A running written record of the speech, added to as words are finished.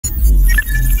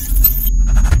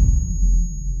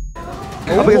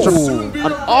up against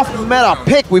an off-meta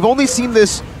pick. We've only seen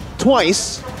this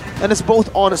twice, and it's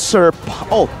both on Sir.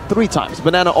 Oh, 3 times.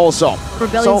 Banana also.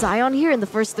 Rebellionzion here in the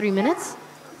first 3 minutes.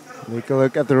 Take a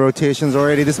look at the rotations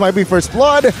already. This might be first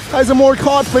blood. Haiz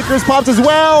caught, flickers, pops as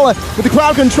well. With the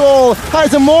crowd control,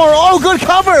 Haiz, oh, good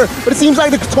cover. But it seems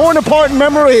like the torn apart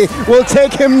memory will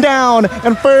take him down.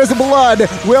 And first blood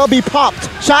will be popped.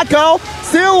 Shaco,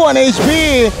 still 1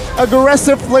 HP.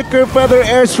 Aggressive flicker, feather,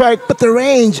 airstrike. But the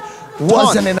range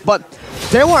wasn't enough. But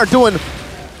Dewa are doing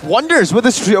wonders with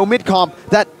this trio mid-comp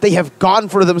that they have gone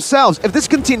for themselves. If this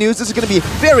continues, this is going to be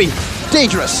very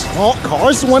dangerous. Oh,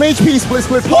 Karss, 1 HP,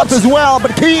 split pops as well,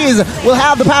 but Keyz will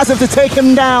have the passive to take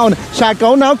him down.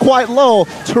 Shaco now quite low,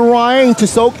 trying to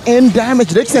soak in damage.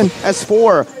 Dixon.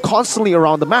 S4 constantly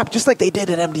around the map, just like they did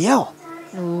at MDL.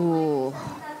 Ooh.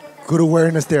 Good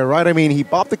awareness there, right? I mean, he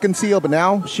popped the conceal, but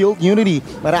now Shield Unity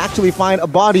might actually find a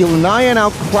body. Lanaya now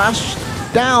crashed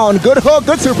down. Good hook,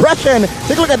 good suppression.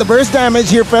 Take a look at the burst damage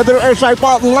here. Feather airstrike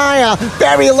bot Lanaya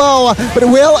very low, but it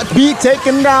will be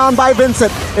taken down by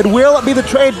Vincentt. It will be the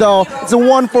trade though. It's a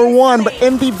 1-for-1, but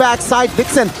in the backside,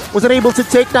 Dixon was unable to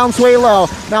take down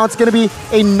SwayLow. Now it's going to be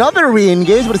another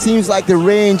re-engage, but it seems like the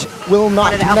range will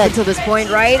not connect. Up until this point,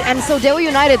 right? And so Dewa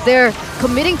United, they're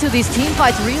committing to these team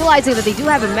fights, realizing that they do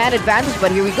have a man advantage,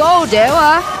 but here we go,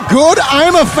 Dewa. Good,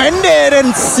 I'm offended,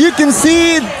 and you can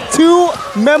see 2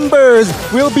 members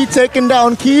will be taken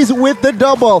down. Keyz with the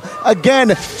double. Again,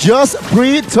 just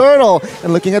pre-turtle.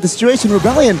 And looking at the situation,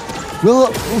 Rebellion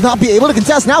will not be able to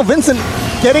contest. Now Vincentt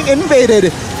getting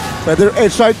invaded. Feather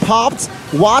airstrike popped.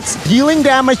 Watts dealing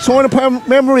damage. Torn apart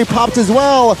memory popped as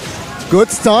well. Good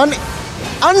stun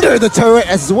under the turret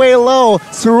as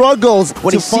SwayLow struggles.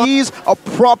 When he sees a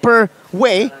proper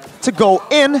way to go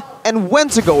in and when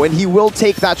to go in, he will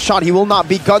take that shot. He will not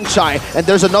be gun shy. And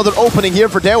there's another opening here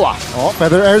for Dewa. Oh,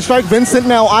 feather airstrike. Vincentt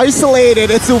now isolated.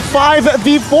 It's a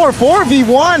 5v4,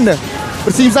 4v1.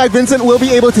 But it seems like Vincentt will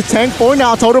be able to tank for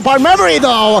now. Total apart memory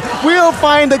though will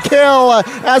find the kill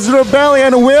as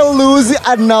Rebellion will lose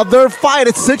another fight.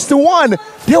 It's 6-1.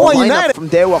 Dewa United from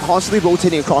Dewa constantly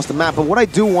rotating across the map. But what I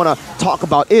do want to talk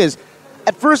about is,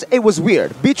 at first, it was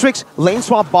weird. Beatrix lane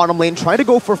swap bottom lane, trying to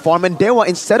go for farm, and Dewa,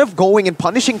 instead of going and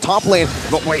punishing top lane,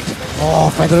 but wait.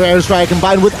 Oh, feather airstrike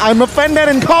combined with I'm offended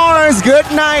and Karss. Good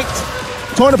night.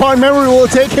 Torn apart memory will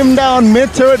take him down.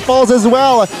 Mid turret falls as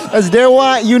well as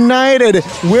Dewa United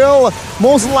will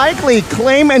most likely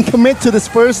claim and commit to this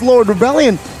first Lord.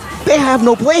 Rebellion, they have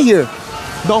no play here.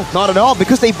 No, not at all,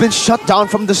 because they've been shut down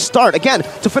from the start. Again,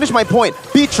 to finish my point,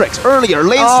 Beatrix earlier,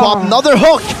 lane swap, another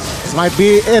hook. This might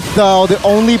be it though, the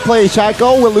only play.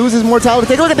 Shaco will lose his mortality.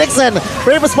 Take a look at Dixon.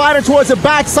 Brave a spider towards the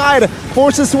backside.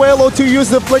 Forces SwayLow to use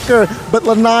the flicker, but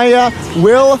Lanaya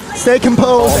will stay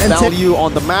composed and value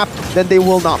on the map, then they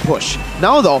will not push.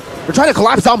 Now though, they're trying to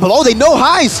collapse down below. They know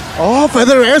Haiz. Oh,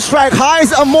 feather airstrike.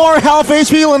 Haiz, a more health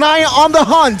HP. Lanaya on the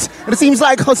hunt. And it seems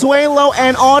like SwayLow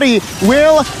and Audi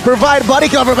will provide buddy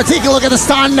cover, but take a look at the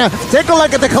stun. Take a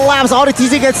look at the collapse. Audi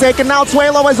TZ gets taken out.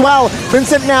 SwayLow as well.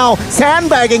 Vincentt now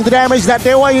sandbagging the damage that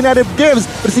Dewa United gives,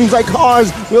 but it seems like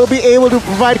Karss will be able to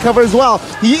provide cover as well.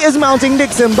 He is mounting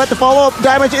Dixon, but the follow-up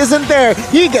damage isn't there.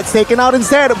 He gets taken out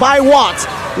instead by Watt.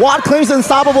 Watt claims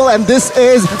unstoppable, and this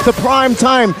is the prime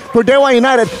time for Dewa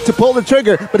United to pull the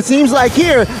trigger. But it seems like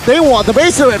here, they want the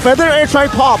base turret. Feather airstrike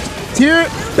popped. Tier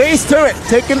base turret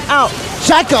taken out.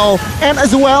 Shaco, and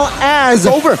as well as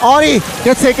Audi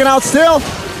gets taken out still.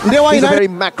 Dewa He's United. a very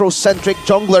macro-centric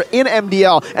jungler in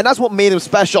MDL, and that's what made him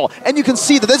special. And you can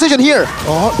see the decision here.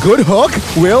 Oh, good hook.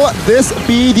 Will this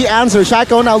be the answer?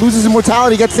 Shaco now loses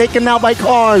immortality, gets taken out by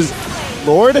Karss.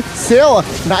 Lord still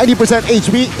 90%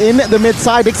 HP in the mid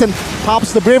side. Dixon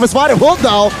pops the bravest fighter. Hold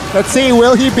though. Let's see,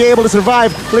 will he be able to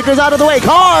survive? Flickers out of the way.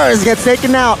 Karss gets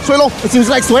taken out. SwayLow. It seems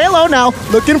like SwayLow now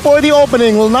looking for the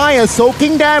opening. Lanaya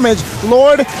soaking damage.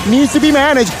 Lord needs to be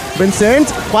managed. Vincentt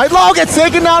quite low, gets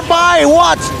taken out by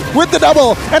Watt with the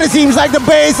double. And it seems like the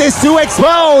base is too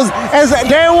exposed as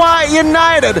Dewa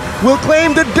United will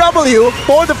claim the W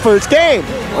for the first game.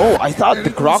 Oh, I thought the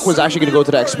Grok was actually going to go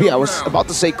to the XP. I was about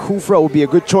to say Kufra would be a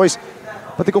good choice,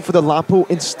 but they go for the Lapu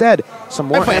instead. Some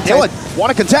more Dylan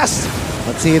want to contest.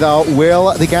 Let's see though,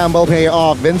 will the gamble pay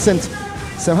off? Vincentt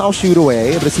somehow shoot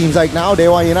away, but it seems like now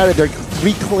Dewa United, they're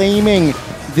reclaiming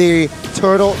the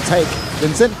turtle take.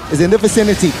 Vincentt is in the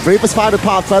vicinity. Bravest fighter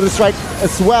pop, feather strike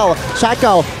as well.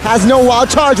 Shaco has no wild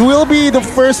charge, will be the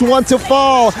first one to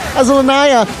fall as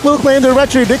Lanaya will claim the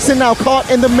retreat. Dixon now caught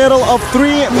in the middle of 3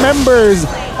 members.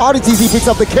 Audycs picks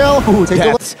up the kill.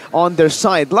 Deaths on their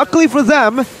side. Luckily for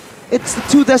them, it's the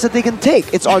 2 deaths that they can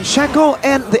take. It's on Shaco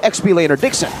and the XP laner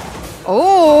Dixon.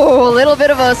 Oh, a little bit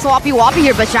of a swappy-wappy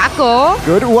here, but Shaco.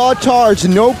 Good wall charge,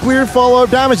 no clear follow-up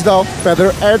damage though.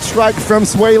 Feather airstrike from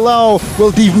SwayLow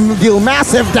will deal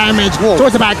massive damage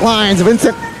towards the back lines.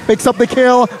 Vincentt picks up the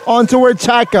kill on toward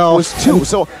Shaco. Was two.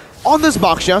 So on this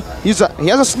Baksha, he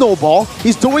has a snowball.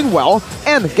 He's doing well.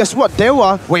 And guess what?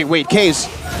 Dewa. Wait, Keyz.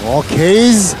 Well,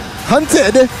 Keyz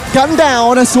hunted, gunned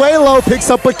down. SwayLow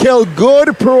picks up a kill. Good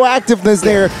proactiveness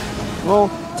there. Well,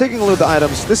 taking a look at the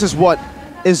items, this is what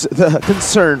is the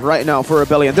concern right now for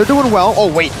Rebellion. They're doing well.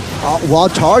 Oh, wait. Wall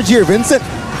charge here, Vincentt.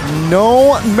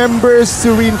 No members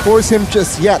to reinforce him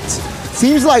just yet.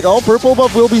 Seems like, purple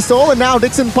buff will be stolen now.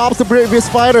 Dixon pops the previous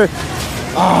fighter.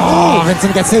 Oh,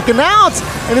 Vincentt gets taken out.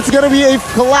 And it's going to be a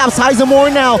collapse. Haiz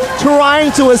now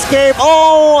trying to escape.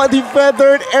 Oh, the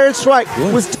feathered airstrike.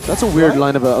 That's a weird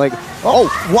line of what?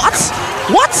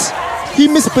 He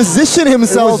mispositioned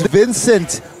himself.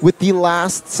 Vincentt with the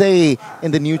last say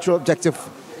in the neutral objective.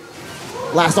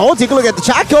 Take a look at the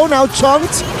Shaco now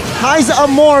chunked. Haiz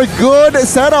good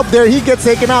setup there. He gets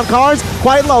taken out. Karss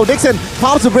quite low. Dixon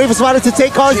pops the bravest fighter to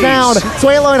take Karss down.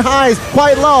 SwayLow and Haiz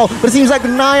quite low, but it seems like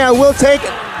Lanaya will take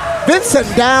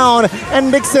Vincentt down,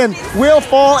 and Dixon will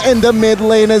fall in the mid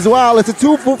lane as well. It's a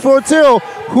 2-for-2.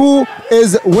 Who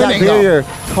is winning here?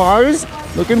 Karss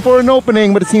looking for an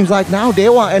opening, but it seems like now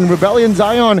Dewa and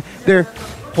rebellionzion, they're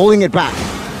pulling it back.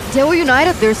 Dewa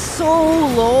United, they're so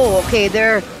low. Okay,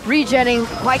 they're regenning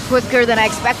quite quicker than I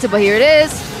expected, but here it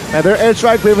is. Another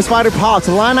airstrike, bravest fighter pops.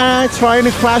 Lanaya trying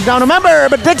to crash down a member,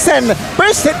 but Dixon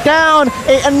bursts it down.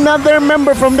 Another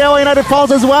member from Dewa United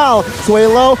falls as well.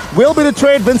 SwayLow will be the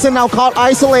trade. Vincentt now caught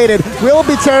isolated. Will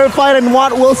be terrified, and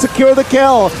Watt will secure the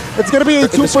kill. It's going to be a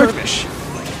 2-for.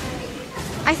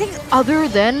 I think other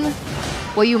than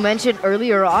what you mentioned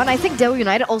earlier on, I think Dewa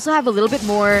United also have a little bit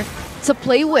more to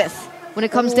play with when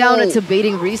it comes down to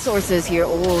baiting resources here.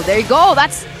 Oh, there you go.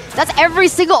 That's every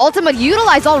single ultimate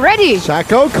utilized already.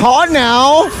 Shaco caught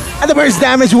now, and the burst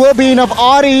damage will be enough.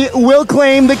 Audi will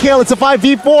claim the kill. It's a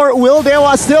 5v4. Will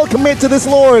Dewa still commit to this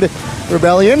Lord?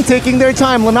 Rebellion taking their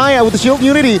time. Lanaya with the shield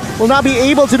unity will not be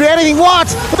able to do anything. What?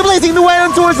 With the blazing the way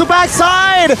towards the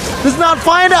backside. Does not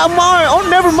find Amar. Oh,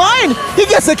 never mind. He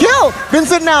gets the kill.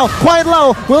 Vincentt now quite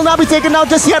low. Will not be taken out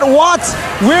just yet. What?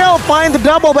 Will find the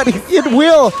double, but it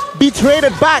will be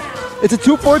traded back. It's a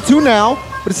 2-for-2 now,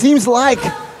 but it seems like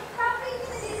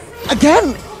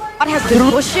again. What has been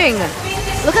pushing?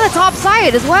 Look at the top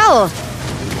side as well.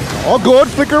 Oh, good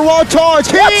flicker wall charge.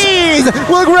 Keyz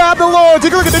will grab the Lord.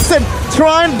 Take a look at Dixon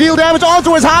trying to deal damage all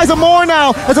towards Haiz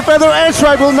now. As a feather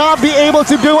airstrike will not be able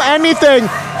to do anything.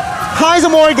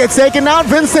 Haiz gets taken out.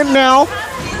 Vincentt now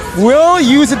will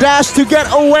use a dash to get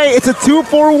away. It's a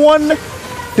 2-for-1.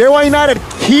 Dewa United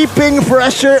keeping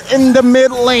pressure in the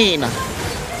mid lane.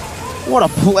 What a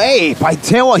play by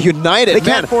Dewa United. They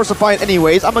can't force a fight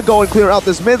anyways. I'm going to go and clear out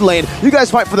this mid lane. You guys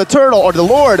fight for the turtle or the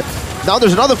Lord. Now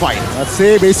there's another fight. Let's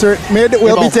see. Baser mid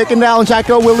will be taken down.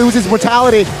 Shaco will lose his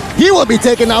mortality. He will be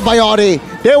taken out by Audi.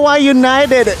 Dewa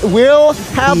United will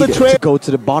have the trade. To go to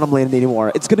the bottom lane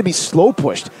anymore. It's going to be slow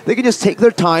pushed. They can just take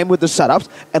their time with the setups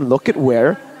and look at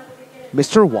where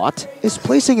Mr. Watt is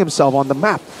placing himself on the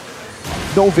map.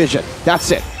 No vision. That's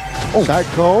it. Oh,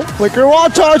 Shaco. Flicker wall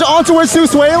charge on towards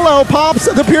SwayLow.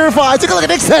 Pops the Purify. Take a look at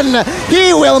Dixon.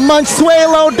 He will munch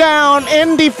SwayLow down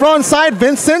in the front side.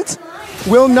 Vincentt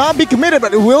will not be committed,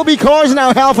 but it will be Karss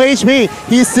now, half HP.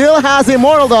 He still has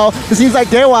Immortal though. It seems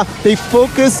like Dewa,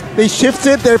 they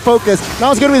shifted their focus. Now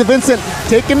it's going to be the Vincentt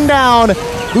taken down,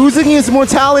 losing his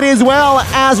mortality as well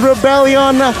as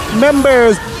Rebellion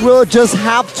members will just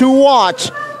have to watch.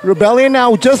 Rebellion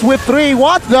now just with 3.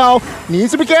 Watt though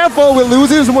needs to be careful. Will lose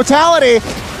his mortality.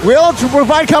 Will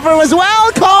provide cover as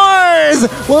well. Karss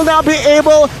will not be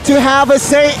able to have a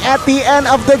say at the end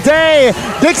of the day.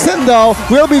 Dixon though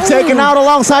will be taken out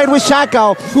alongside with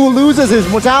Shaco, who loses his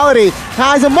mortality.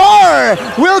 Haiz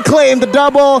will claim the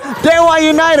double. Dewa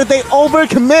United, they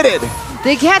overcommitted.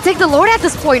 They can't take the Lord at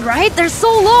this point, right? They're so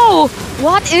low.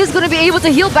 Watt is going to be able to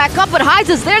heal back up, but Haiz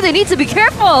is there. They need to be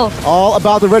careful. All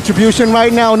about the retribution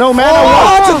right now. No matter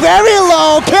what. Very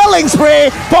low. Killing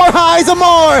spree for Haiz.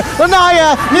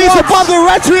 Lanaya needs to pump the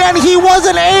retry, and he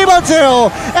wasn't able to.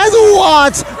 As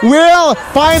Watt will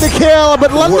find the kill,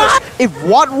 but Lanaya. If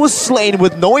Watt was slain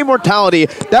with no immortality,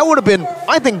 that would have been,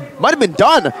 I think, might have been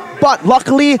done. But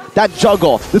luckily, that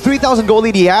juggle, the 3,000 gold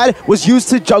lead he had, was used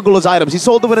to juggle his items. He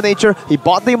sold the Wind of Nature, he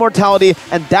bought the immortality,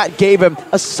 and that gave him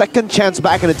a second chance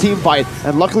back in a team fight.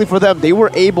 And luckily for them, they were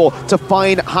able to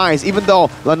find Haiz, even though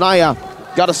Lanaya,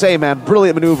 gotta say, man,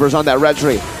 brilliant maneuvers on that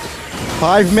retry.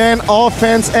 5-man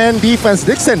offense and defense.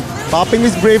 Dixon popping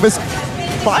his bravest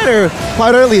fighter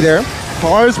quite early there.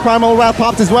 Karss Primal Wrath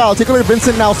popped as well. Take a look at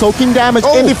Vincentt now soaking damage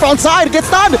in the front side. Gets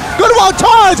stunned. Good wall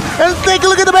charge. And take a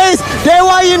look at the base.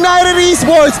 Dewa United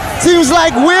Esports seems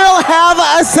like we'll have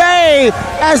a say,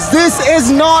 as this is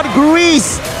not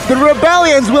Greece. The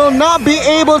Rebellions will not be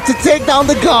able to take down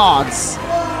the gods.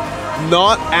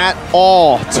 Not at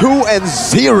all.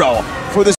 2-0.